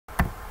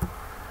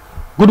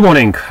Good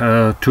morning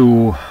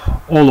to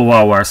all of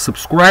our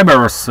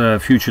subscribers.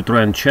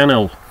 FutureTrend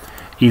channel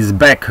is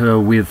back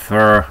with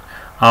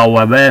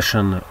our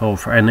version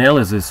of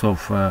analysis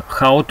of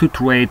how to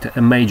trade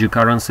major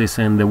currencies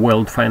in the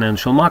world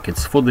financial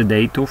markets for the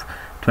date of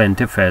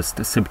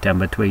 21st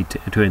September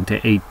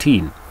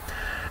 2018.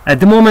 At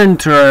the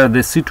moment,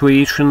 the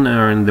situation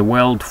in the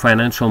world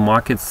financial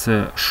markets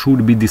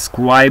should be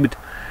described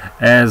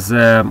as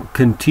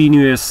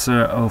continuous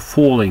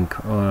falling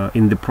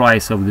in the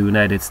price of the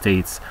United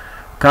States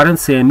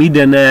currency amid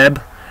an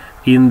ebb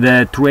in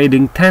the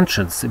trading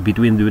tensions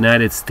between the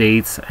United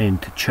States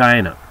and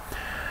China.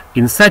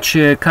 In such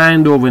a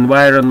kind of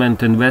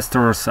environment,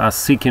 investors are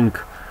seeking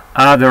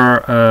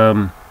other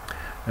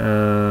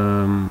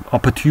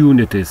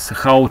opportunities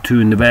how to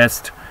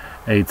invest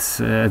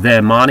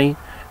their money,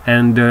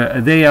 and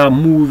they are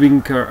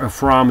moving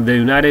from the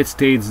United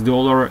States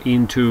dollar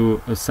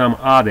into some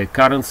other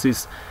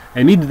currencies.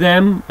 Amid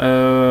them,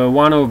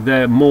 one of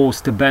the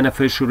most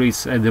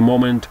beneficiaries at the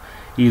moment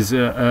is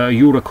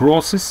euro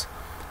crosses,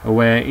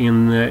 where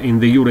in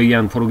the euro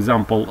yen, for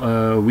example,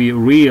 we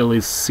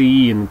really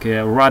seeing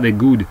a rather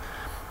good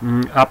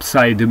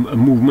upside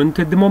movement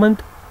at the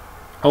moment.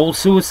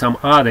 Also, some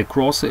other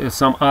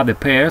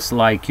pairs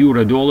like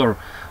euro dollar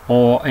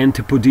or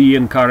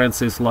antipodean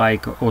currencies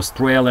like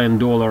Australian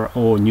dollar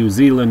or New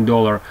Zealand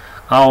dollar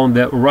are on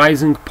the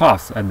rising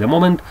path at the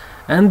moment,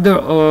 and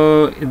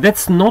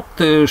that's not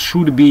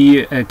should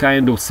be a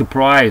kind of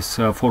surprise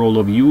for all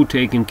of you,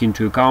 taking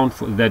into account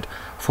that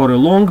for a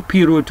long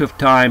period of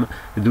time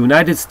the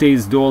United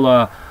States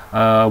dollar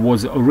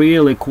was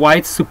really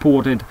quite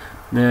supported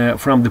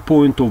from the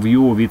point of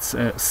view of its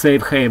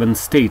safe haven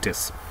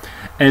status,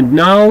 and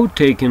now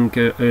taking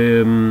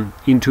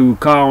into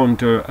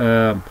account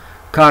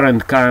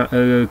current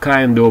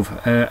kind of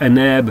an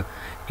ebb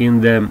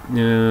in the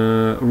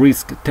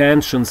risk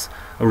tensions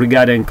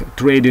regarding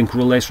trading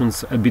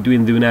relations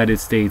between the United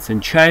States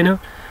and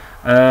China,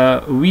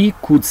 we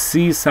could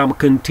see some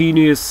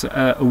continuous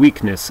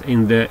weakness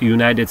in the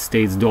United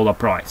States dollar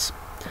price.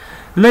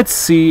 Let's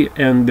see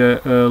and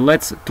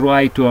let's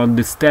try to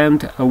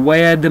understand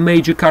where the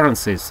major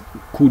currencies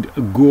could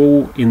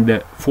go in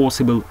the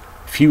foreseeable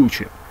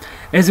future.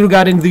 As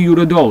regarding the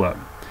euro dollar,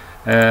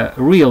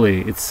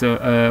 really, it's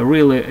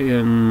really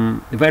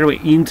very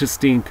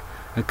interesting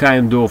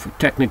kind of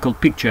technical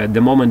picture at the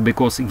moment,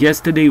 because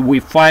yesterday we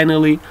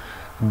finally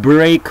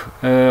broke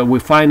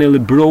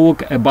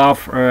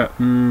above a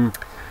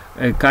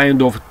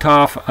kind of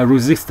tough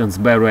resistance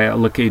barrier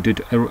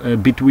located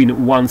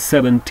between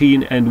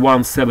 117 and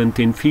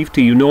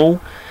 117.50. You know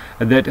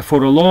that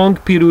for a long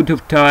period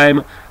of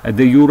time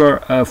the euro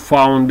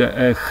found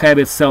a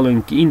heavy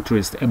selling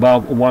interest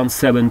above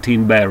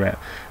 117 barrier.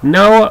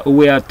 Now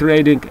we are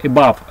trading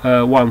above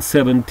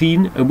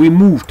 117. We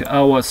moved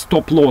our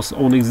stop loss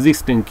on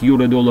existing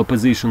euro dollar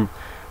position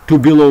to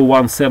below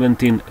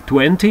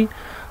 117.20.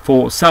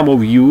 For some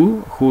of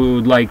you who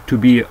would like to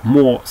be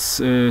more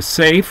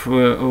safe,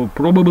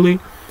 probably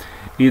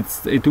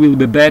it will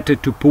be better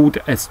to put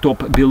a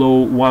stop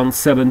below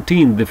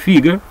 117. The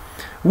figure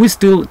we're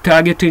still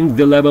targeting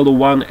the level of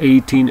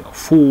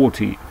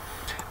 118.40.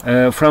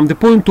 From the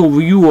point of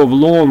view of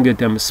longer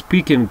term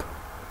speaking,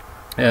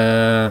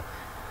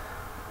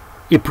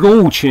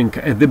 approaching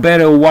the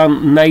barrier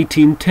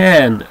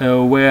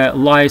 119.10, where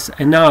lies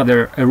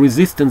another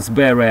resistance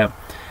barrier,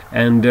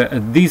 and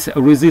this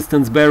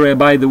resistance barrier,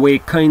 by the way,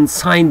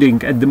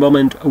 coinciding at the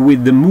moment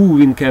with the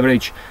moving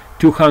average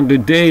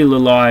 200 daily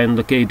line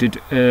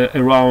located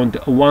around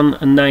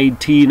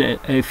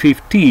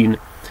 119.15.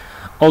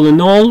 All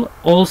in all,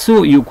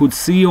 also you could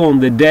see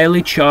on the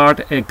daily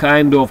chart a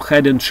kind of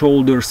head and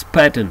shoulders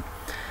pattern,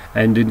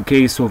 and in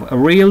case of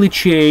really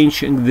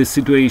changing the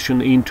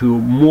situation into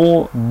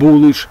more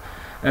bullish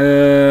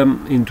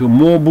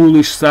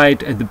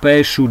side, the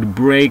pair should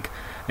break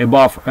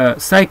above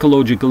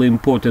psychologically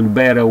important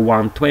barrier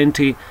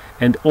 120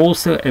 and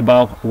also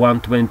above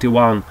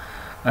 121.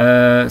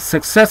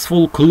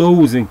 Successful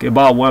closing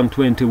above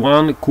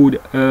 121 could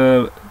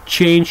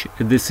change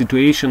the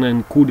situation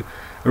and could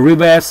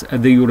reverse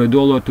the euro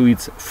dollar to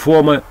its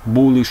former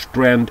bullish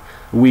trend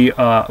we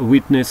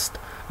witnessed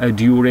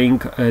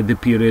during the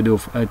period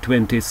of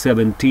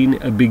 2017,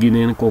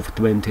 beginning of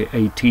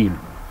 2018.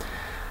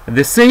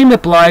 The same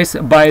applies,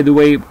 by the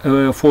way,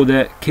 for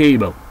the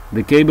cable.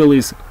 The cable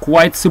is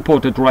quite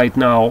supported right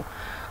now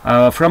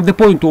from the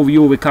point of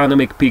view of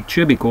economic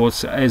picture,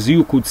 because as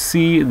you could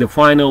see, the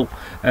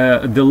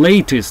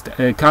latest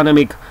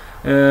economic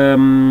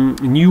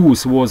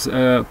news was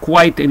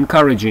quite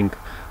encouraging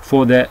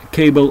for the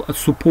cable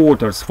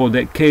supporters, for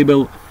the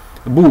cable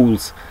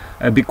bulls,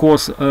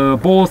 because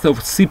both of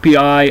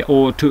CPI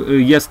or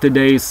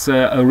yesterday's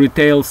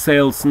retail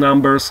sales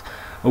numbers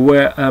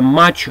were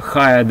much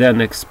higher than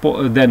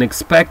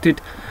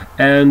expected,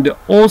 and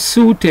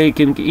also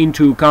taking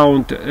into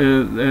account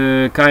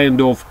kind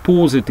of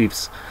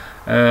positives,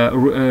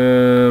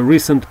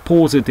 recent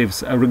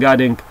positives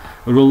regarding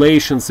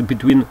relations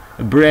between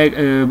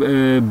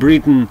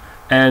Britain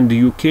and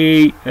UK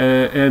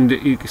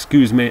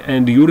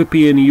and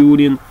European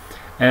Union,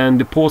 and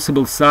the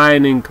possible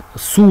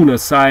sooner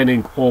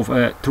signing of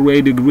a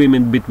trade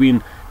agreement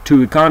between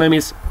two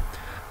economies,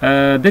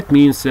 that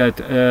means that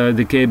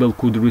the cable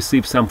could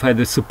receive some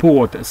further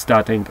support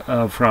starting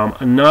from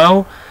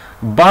now.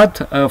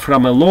 But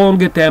from a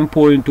longer term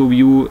point of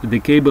view, the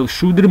cable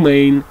should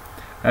remain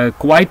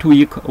quite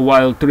weak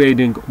while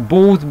trading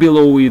both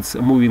below its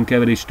moving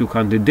average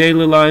 200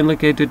 daily line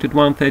located at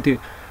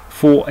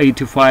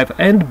 134.85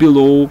 and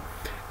below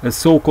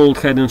so-called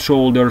head and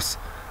shoulders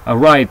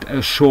right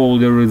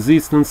shoulder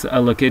resistance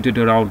located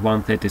around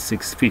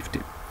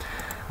 136.50.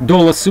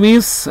 Dollar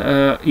Swiss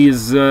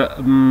is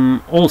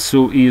under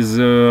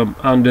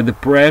the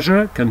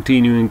pressure,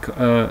 continuing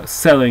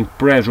selling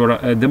pressure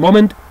at the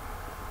moment.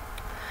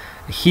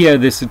 Here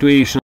the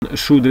situation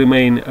should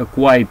remain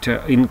quite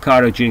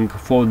encouraging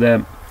for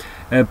the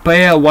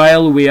pair,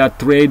 while we are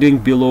trading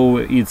below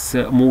its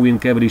moving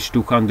average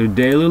 200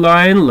 daily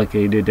line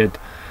located at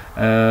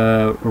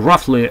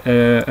roughly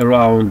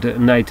around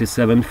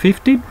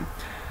 97.50.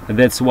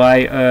 That's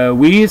why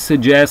we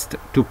suggest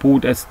to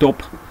put a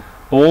stop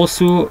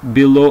also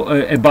below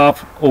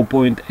above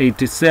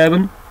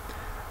 0.87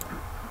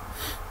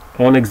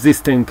 on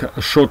existing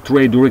short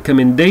trade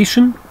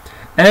recommendation.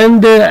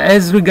 And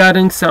as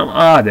regarding some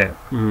other,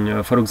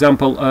 for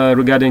example,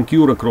 regarding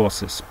euro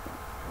crosses,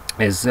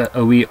 as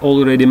we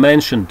already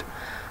mentioned,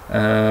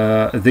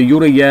 the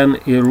euro yen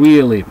is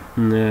really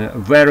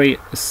very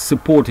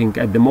supporting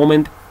at the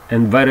moment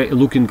and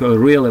looking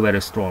really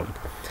very strong.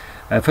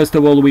 First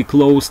of all, we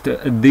closed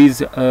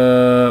this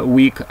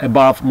week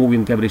above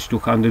moving average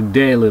 200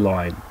 daily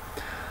line.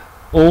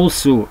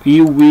 Also,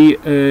 if we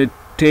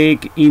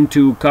take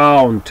into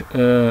account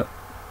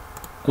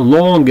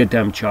longer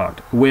term chart,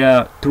 we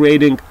are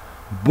trading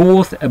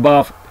both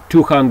above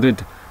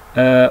 200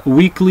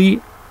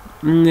 weekly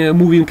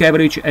moving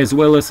average as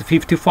well as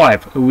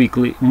 55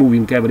 weekly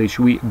moving average.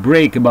 We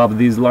break above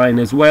this line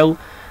as well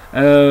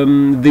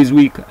this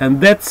week,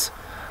 and that's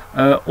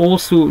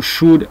also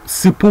should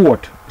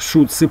support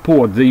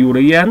the euro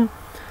yen,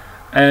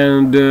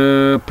 and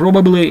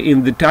probably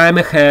in the time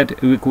ahead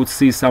we could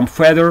see some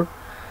further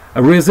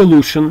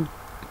resolution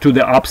to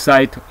the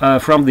upside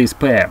from this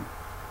pair.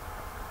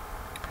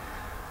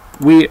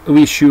 We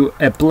wish you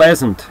a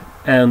pleasant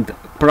and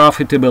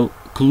profitable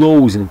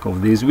closing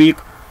of this week,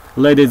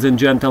 ladies and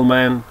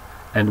gentlemen,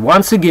 and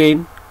once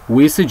again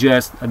we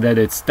suggest that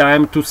it's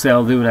time to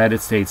sell the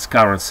United States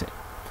currency,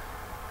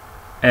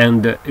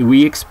 and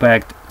we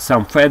expect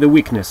some further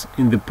weakness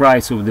in the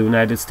price of the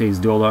United States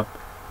dollar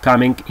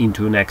coming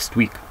into next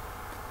week.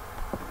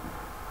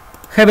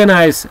 Have a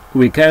nice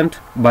weekend.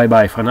 Bye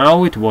bye for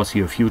now. It was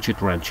your Future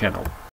Trend channel.